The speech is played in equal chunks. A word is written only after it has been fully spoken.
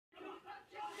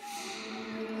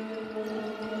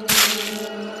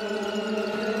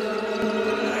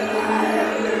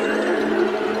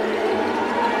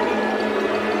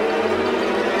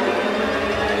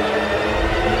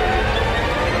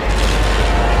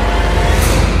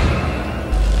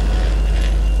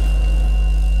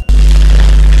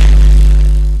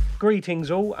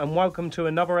Greetings all and welcome to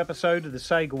another episode of the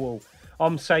Sega Wall.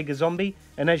 I'm Sega Zombie,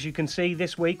 and as you can see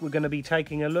this week we're going to be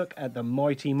taking a look at the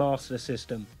mighty Master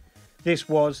System. This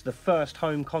was the first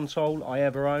home console I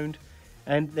ever owned,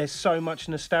 and there's so much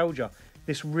nostalgia.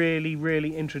 This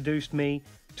really introduced me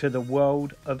to the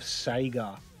world of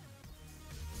Sega.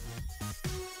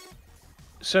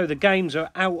 So the games are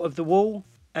out of the wall,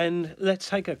 and let's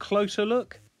take a closer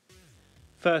look.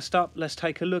 First up, let's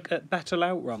take a look at Battle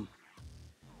Outrun.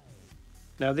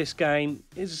 Now this game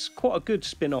is quite a good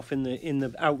spin-off in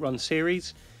the Outrun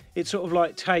series. It sort of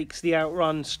like takes the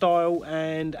Outrun style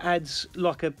and adds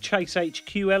like a Chase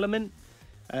HQ element.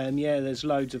 There's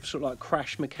loads of sort of like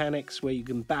crash mechanics where you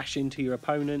can bash into your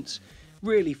opponents.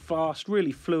 Really fast,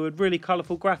 really fluid, really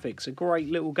colourful graphics. A great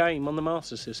little game on the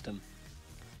Master System.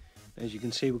 As you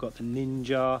can see, we've got the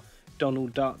Ninja,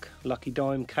 Donald Duck, Lucky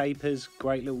Dime Capers.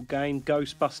 Great little game.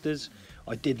 Ghostbusters.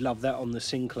 I did love that on the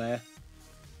Sinclair.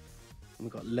 We've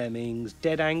got Lemmings,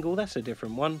 Dead Angle, that's a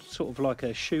different one, sort of like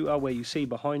a shooter where you see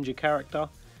behind your character.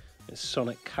 There's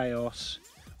Sonic Chaos,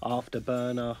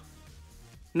 Afterburner.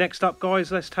 Next up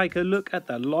guys, let's take a look at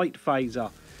the Light Phaser,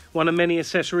 one of many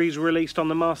accessories released on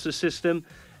the Master System,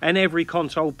 and every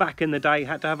console back in the day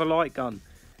had to have a light gun,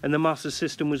 and the Master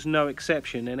System was no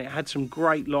exception, and it had some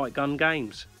great light gun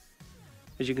games.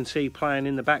 As you can see playing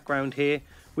in the background here,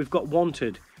 we've got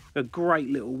Wanted, a great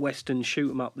little western shoot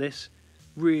 'em up this.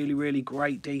 Really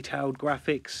great detailed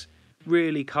graphics,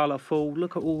 really colourful.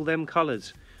 Look at all them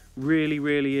colours.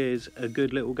 Really is a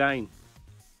good little game.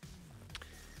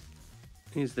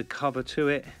 Here's the cover to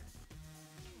it.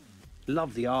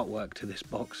 Love the artwork to this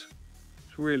box.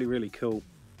 It's really cool.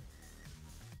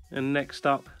 And next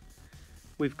up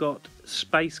we've got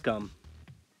Space Gun,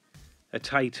 a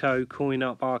Taito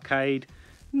coin-up arcade.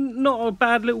 Not a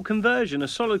bad little conversion, a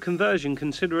solid conversion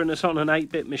considering it's on an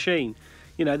 8-bit machine.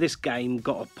 You know, this game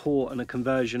got a port and a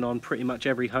conversion on pretty much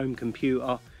every home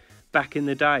computer back in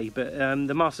the day, but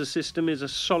the Master System is a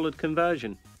solid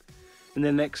conversion. And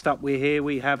then next up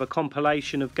we have a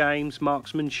compilation of games: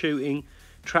 Marksman Shooting,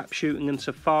 Trap Shooting and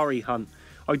Safari Hunt.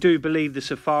 I do believe the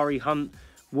Safari Hunt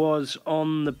was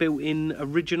on the built-in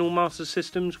original Master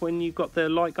Systems when you got the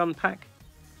light gun pack.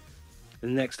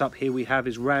 And next up here we have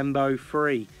is Rambo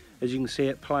 3. As you can see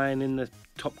it playing in the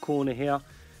top corner here.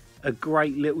 A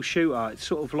great little shooter. It's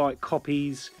sort of like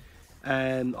copies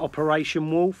Operation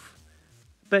Wolf,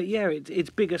 but yeah, it's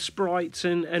bigger sprites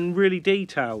and really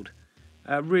detailed.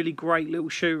 A really great little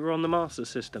shooter on the Master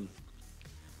System.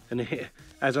 And here,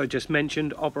 as I just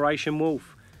mentioned, Operation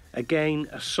Wolf, again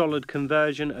a solid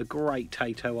conversion, a great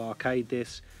Taito arcade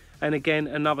this, and again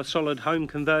another solid home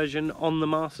conversion on the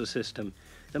Master System.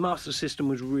 The Master System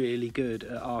was really good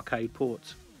at arcade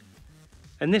ports.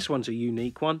 And this one's a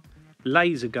unique one.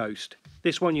 Laser Ghost.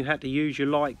 This one you had to use your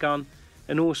light gun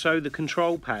and also the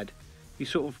control pad. You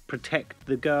sort of protect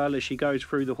the girl as she goes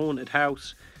through the haunted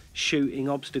house, shooting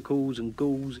obstacles and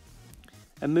ghouls.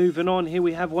 And moving on, here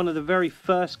we have one of the very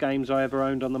first games I ever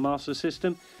owned on the Master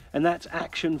System, and that's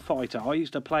Action Fighter. I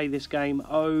used to play this game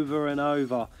over and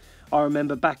over. I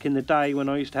remember back in the day when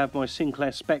I used to have my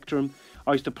Sinclair Spectrum,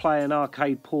 I used to play an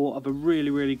arcade port of a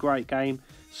really great game,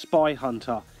 Spy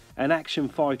Hunter. And Action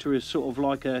Fighter is sort of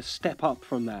like a step up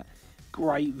from that.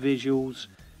 Great visuals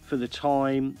for the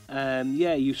time.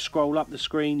 You scroll up the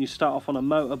screen, you start off on a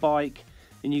motorbike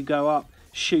and you go up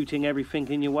shooting everything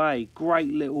in your way.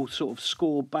 Great little sort of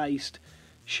score based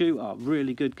shooter,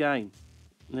 really good game.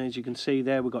 And as you can see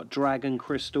there, we've got Dragon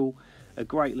Crystal, a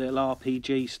great little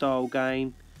RPG style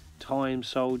game. Time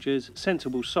Soldiers,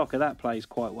 Sensible Soccer, that plays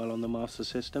quite well on the Master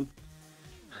System.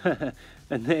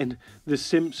 And then The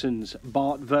Simpsons,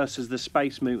 Bart versus the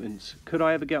Space Mutants. Could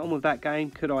I ever get on with that game?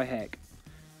 Could I heck?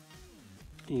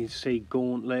 You see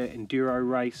Gauntlet, Enduro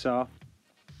Racer,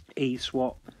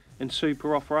 E-Swap and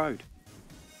Super Off-Road.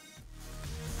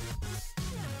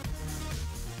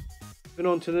 Moving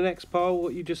on to the next pile,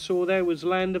 what you just saw there was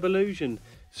Land of Illusion,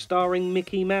 starring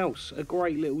Mickey Mouse. A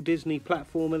great little Disney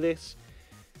platformer this,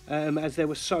 as there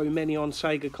were so many on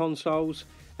Sega consoles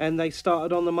and they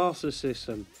started on the Master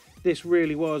System. This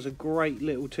really was a great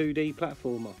little 2D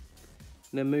platformer.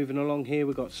 And then moving along here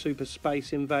we've got Super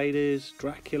Space Invaders,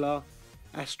 Dracula,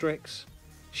 Asterix,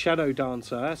 Shadow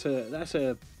Dancer. That's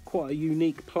a quite a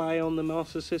unique play on the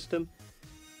Master System.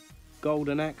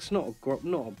 Golden Axe, not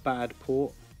a bad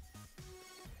port.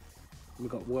 We've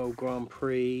got World Grand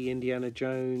Prix, Indiana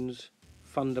Jones,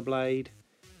 Thunderblade,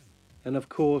 and of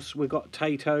course we've got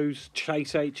Taito's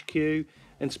Chase HQ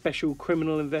and Special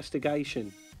Criminal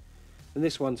Investigation. And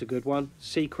this one's a good one,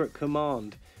 Secret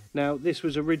Command. Now this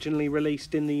was originally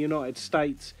released in the United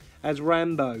States as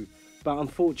Rambo, but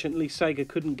unfortunately Sega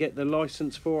couldn't get the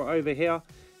license for it over here,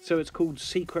 so it's called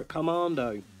Secret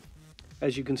Commando.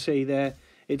 As you can see there,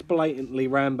 it's blatantly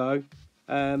Rambo.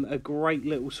 A great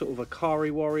little sort of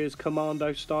Akari Warriors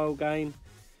Commando style game.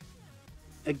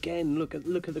 Again, look at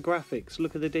the graphics,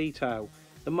 look at the detail.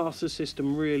 The Master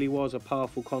System really was a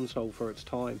powerful console for its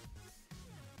time.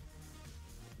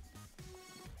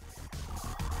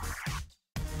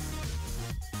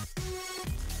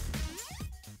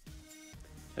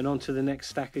 And on to the next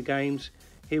stack of games.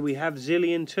 Here we have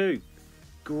Zillion 2.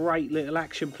 Great little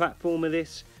action platformer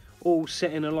this, all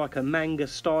set in like a manga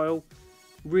style.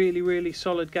 Really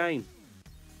solid game.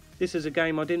 This is a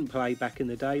game I didn't play back in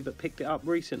the day, but picked it up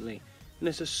recently, and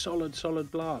it's a solid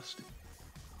blast.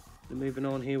 And moving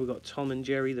on here, we've got Tom and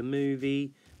Jerry the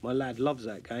movie. My lad loves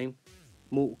that game.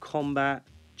 Mortal Kombat,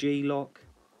 G-Lock,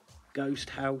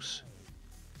 Ghost House,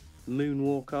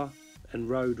 Moonwalker, and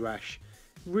Road Rash.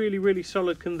 Really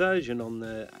solid conversion on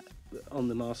the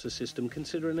Master System,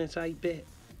 considering it's 8-bit.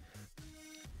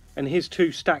 And here's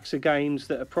two stacks of games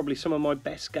that are probably some of my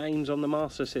best games on the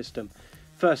Master System.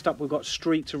 First up, we've got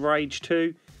Streets of Rage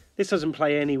 2. This doesn't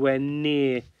play anywhere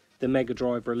near the Mega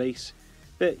Drive release,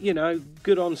 but you know,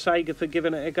 good on Sega for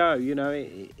giving it a go. You know,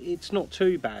 it's not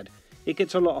too bad. It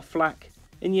gets a lot of flack,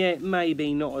 and yeah, it may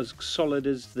be not as solid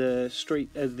as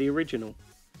the original.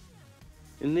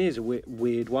 And here's a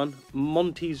weird one,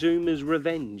 Montezuma's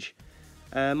Revenge.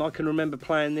 I can remember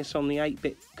playing this on the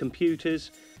 8-bit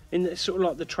computers in the, sort of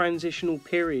like the transitional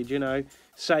period. You know,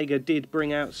 Sega did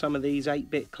bring out some of these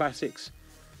 8-bit classics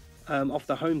off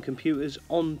the home computers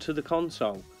onto the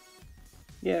console.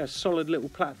 Yeah, solid little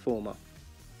platformer.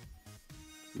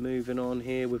 Moving on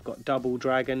here, we've got Double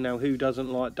Dragon. Now, who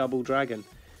doesn't like Double Dragon?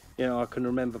 You know, I can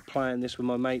remember playing this with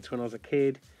my mates when I was a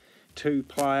kid.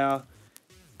 2-player,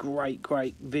 great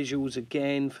visuals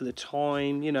again for the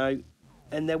time, you know.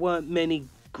 And there weren't many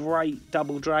great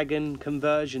Double Dragon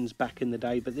conversions back in the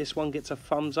day, but this one gets a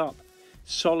thumbs up.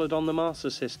 Solid on the Master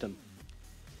System.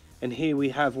 And here we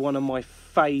have one of my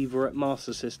favourite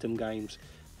Master System games.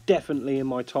 Definitely in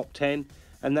my top 10,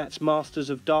 and that's Masters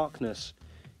of Darkness.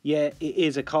 Yeah, it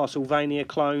is a Castlevania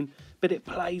clone, but it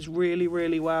plays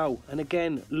really well. And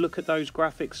again, look at those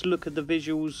graphics, look at the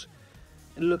visuals,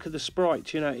 look at the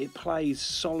sprites. You know, it plays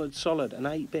solid, an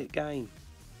 8-bit game.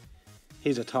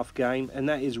 Here's a tough game, and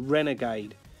that is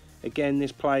Renegade. Again,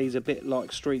 this plays a bit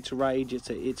like Streets of Rage.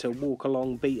 It's a walk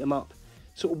along, beat 'em up.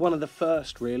 Sort of one of the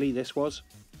first, really, this was.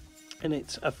 And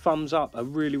it's a thumbs up, a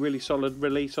really solid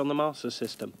release on the Master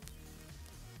System.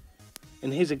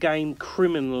 And here's a game,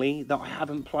 criminally, that I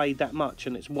haven't played that much,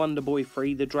 and it's Wonder Boy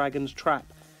 3, The Dragon's Trap.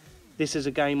 This is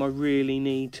a game I really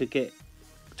need to get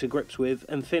to grips with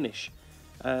and finish.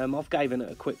 I've given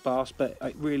it a quick blast, but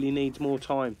it really needs more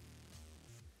time.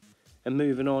 And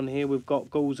moving on here, we've got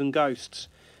Ghouls and Ghosts.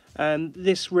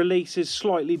 This release is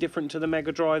slightly different to the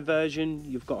Mega Drive version.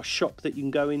 You've got a shop that you can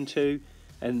go into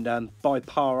and buy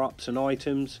power-ups and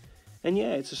items. And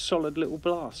yeah, it's a solid little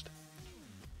blast.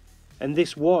 And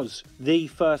this was the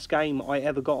first game I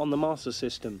ever got on the Master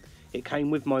System. It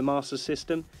came with my Master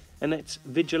System, and it's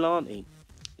Vigilante.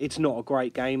 It's not a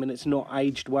great game, and it's not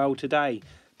aged well today,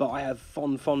 but I have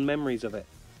fond memories of it.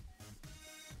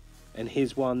 And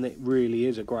here's one that really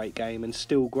is a great game, and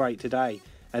still great today,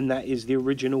 and that is the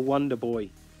original Wonder Boy.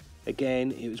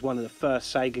 Again, it was one of the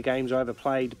first Sega games I ever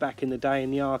played back in the day in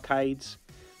the arcades.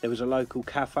 There was a local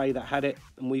cafe that had it,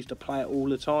 and we used to play it all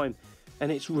the time.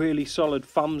 And it's really solid,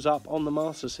 thumbs up on the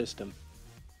Master System.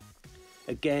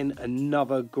 Again,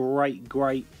 another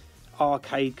great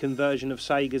arcade conversion of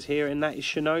Sega's here, and that is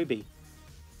Shinobi.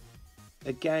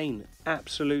 Again,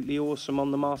 absolutely awesome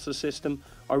on the Master System.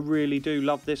 I really do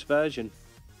love this version.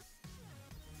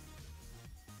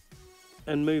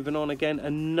 And moving on again,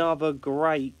 another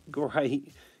great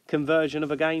conversion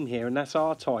of a game here, and that's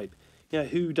R-Type. You know,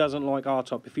 who doesn't like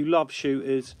R-Type? If you love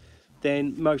shooters,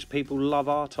 then most people love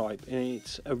R-Type, and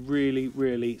it's a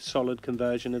really solid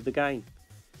conversion of the game.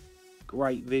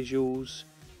 Great visuals,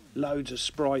 loads of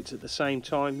sprites at the same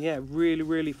time. Yeah,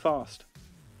 really fast.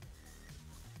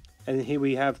 And here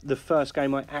we have the first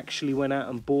game I actually went out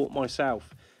and bought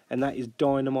myself, and that is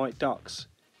Dynamite Ducks.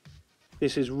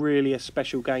 This is really a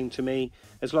special game to me,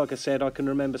 as like I said, I can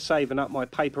remember saving up my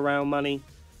paper round money,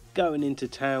 going into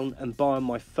town and buying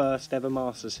my first ever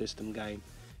Master System game.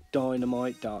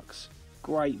 Dynamite Ducks.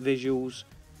 Great visuals,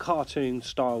 cartoon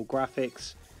style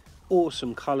graphics,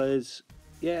 awesome colours.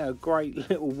 Yeah, a great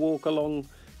little walk along,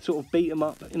 sort of beat 'em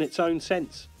up in its own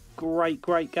sense. Great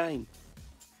game.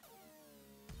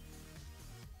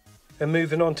 And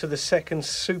moving on to the second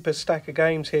super stack of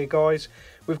games here, guys,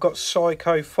 we've got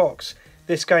Psycho Fox.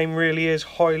 This game really is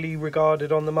highly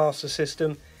regarded on the Master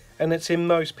System, and it's in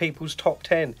most people's top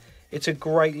 10. It's a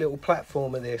great little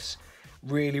platformer, this.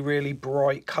 Really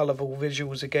bright, colourful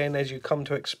visuals again, as you come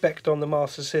to expect on the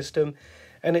Master System.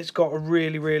 And it's got a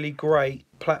really great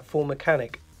platform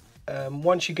mechanic.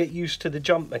 Once you get used to the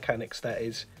jump mechanics, that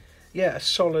is. Yeah, a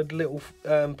solid little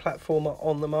platformer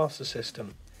on the Master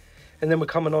System. And then we're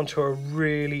coming on to a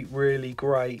really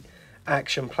great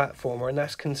action platformer, and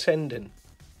that's Contending.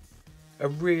 A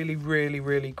really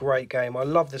great game. I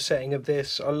love the setting of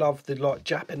this. I love the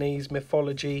Japanese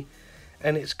mythology,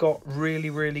 and it's got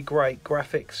really great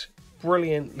graphics,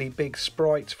 brilliantly big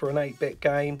sprites for an 8-bit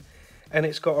game, and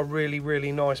it's got a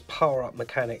really nice power-up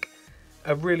mechanic.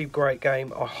 A really great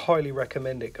game. I highly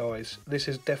recommend it, guys. This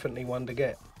is definitely one to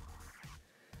get.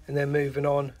 And then moving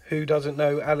on, who doesn't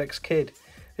know Alex Kidd?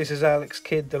 This is Alex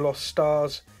Kidd, The Lost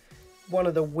Stars. One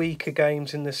of the weaker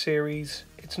games in the series.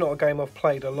 It's not a game I've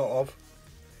played a lot of,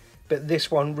 but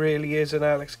this one really is an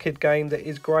Alex Kidd game that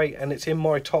is great, and it's in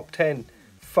my top 10.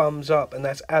 Thumbs up, and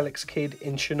that's Alex Kidd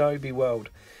in Shinobi World.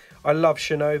 I love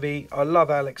Shinobi, I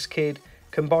love Alex Kidd,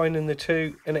 combining the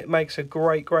two, and it makes a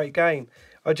great game.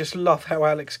 I just love how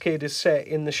Alex Kidd is set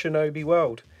in the Shinobi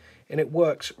world, and it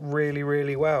works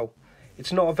really well.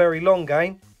 It's not a very long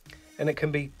game, and it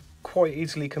can be quite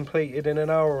easily completed in an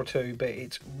hour or two, but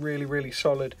it's really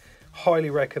solid. Highly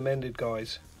recommended,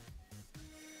 guys.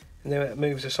 And then it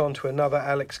moves us on to another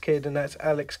Alex Kidd, and that's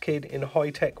Alex Kidd in High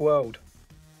Tech World.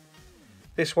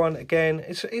 This one, again,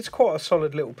 it's quite a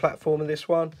solid little platformer, this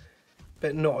one,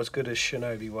 but not as good as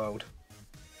Shinobi World.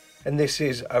 And this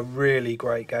is a really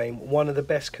great game, one of the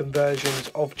best conversions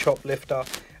of Choplifter,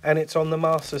 and it's on the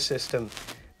Master System.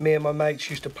 Me and my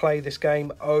mates used to play this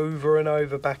game over and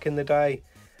over back in the day.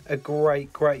 A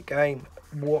great game.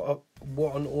 What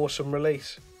an awesome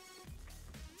release.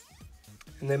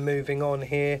 And then moving on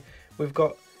here, we've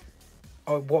got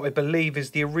what I believe is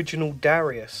the original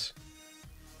Darius.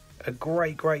 A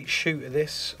great shooter,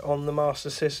 this, on the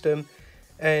Master System.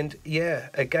 And yeah,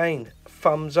 again,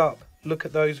 thumbs up. Look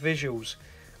at those visuals.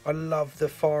 I love the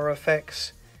fire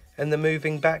effects and the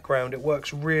moving background. It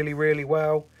works really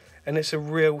well. And it's a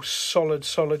real solid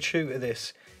shooter,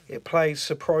 this. It plays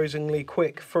surprisingly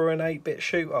quick for an 8-bit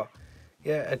shooter.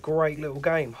 Yeah, a great little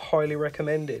game. Highly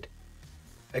recommended.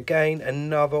 Again,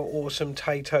 another awesome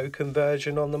Taito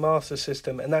conversion on the Master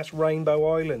System, and that's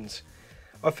Rainbow Islands.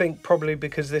 I think probably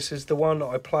because this is the one that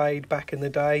I played back in the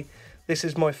day, this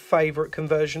is my favourite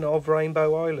conversion of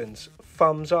Rainbow Islands.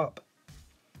 Thumbs up.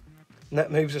 And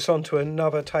that moves us on to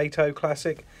another Taito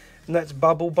classic, and that's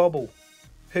Bubble Bobble.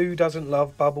 Who doesn't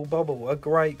love Bubble Bobble? A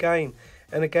great game.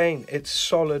 And again, it's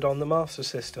solid on the Master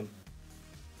System.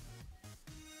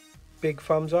 Big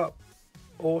thumbs up.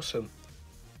 Awesome.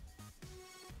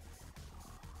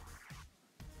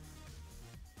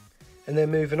 And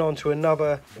then moving on to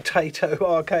another Taito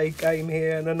arcade game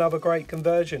here, and another great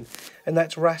conversion, and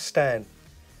that's Rastan.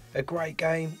 A great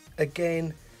game.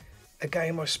 Again, a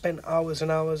game I spent hours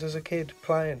and hours as a kid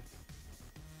playing.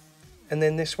 And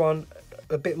then this one,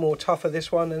 a bit more tougher,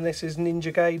 this one, and this is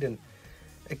Ninja Gaiden.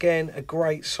 Again, a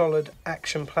great solid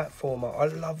action platformer. I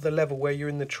love the level where you're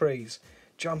in the trees,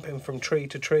 jumping from tree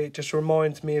to tree. It just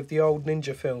reminds me of the old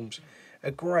ninja films.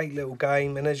 A great little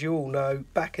game, and as you all know,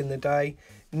 back in the day,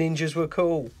 ninjas were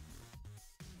cool.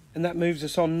 And that moves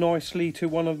us on nicely to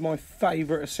one of my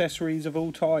favourite accessories of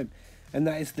all time, and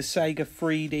that is the Sega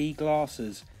 3D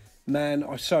glasses. Man,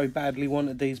 I so badly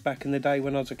wanted these back in the day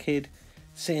when I was a kid,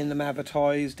 seeing them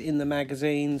advertised in the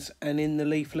magazines and in the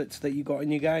leaflets that you got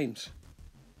in your games.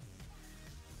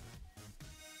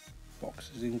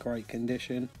 Box is in great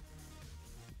condition.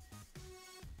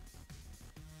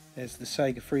 There's the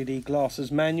Sega 3D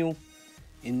glasses manual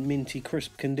in minty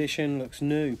crisp condition, looks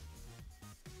new.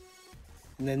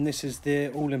 And then this is the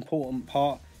all important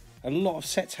part. A lot of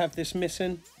sets have this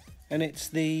missing, and it's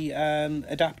the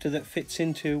adapter that fits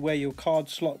into where your card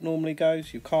slot normally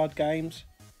goes, your card games.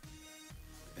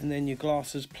 And then your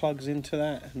glasses plugs into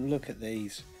that, and look at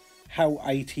these. How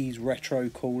 80s retro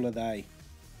cool are they?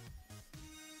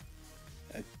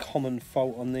 A common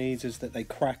fault on these is that they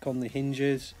crack on the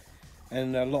hinges,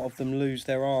 and a lot of them lose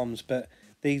their arms, but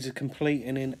these are complete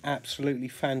and in absolutely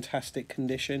fantastic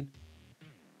condition.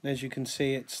 And as you can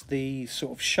see, it's the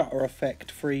sort of shutter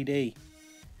effect 3D,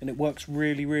 and it works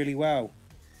really well,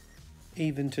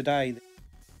 even today.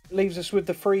 It leaves us with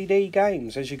the 3D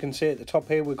games. As you can see at the top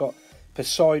here, we've got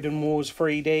Poseidon Wars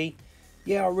 3D.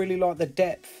 Yeah, I really like the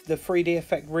depth. The 3D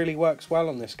effect really works well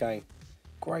on this game.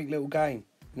 Great little game.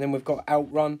 And then we've got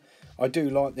Outrun. I do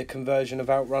like the conversion of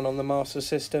Outrun on the Master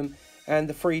System, and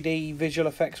the 3D visual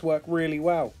effects work really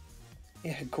well.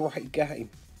 Yeah, great game.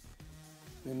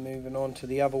 Then moving on to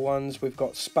the other ones, we've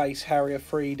got Space Harrier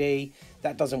 3D.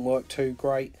 That doesn't work too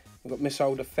great. We've got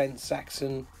Missile Defense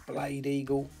Saxon, Blade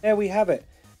Eagle. There we have it.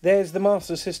 There's the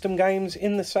Master System games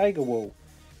in the Sega wall.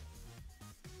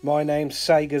 My name's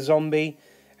Sega Zombie,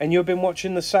 and you've been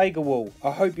watching the Sega wall. I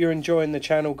hope you're enjoying the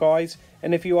channel, guys,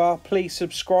 and if you are, please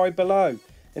subscribe below.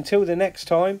 Until the next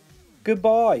time,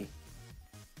 goodbye.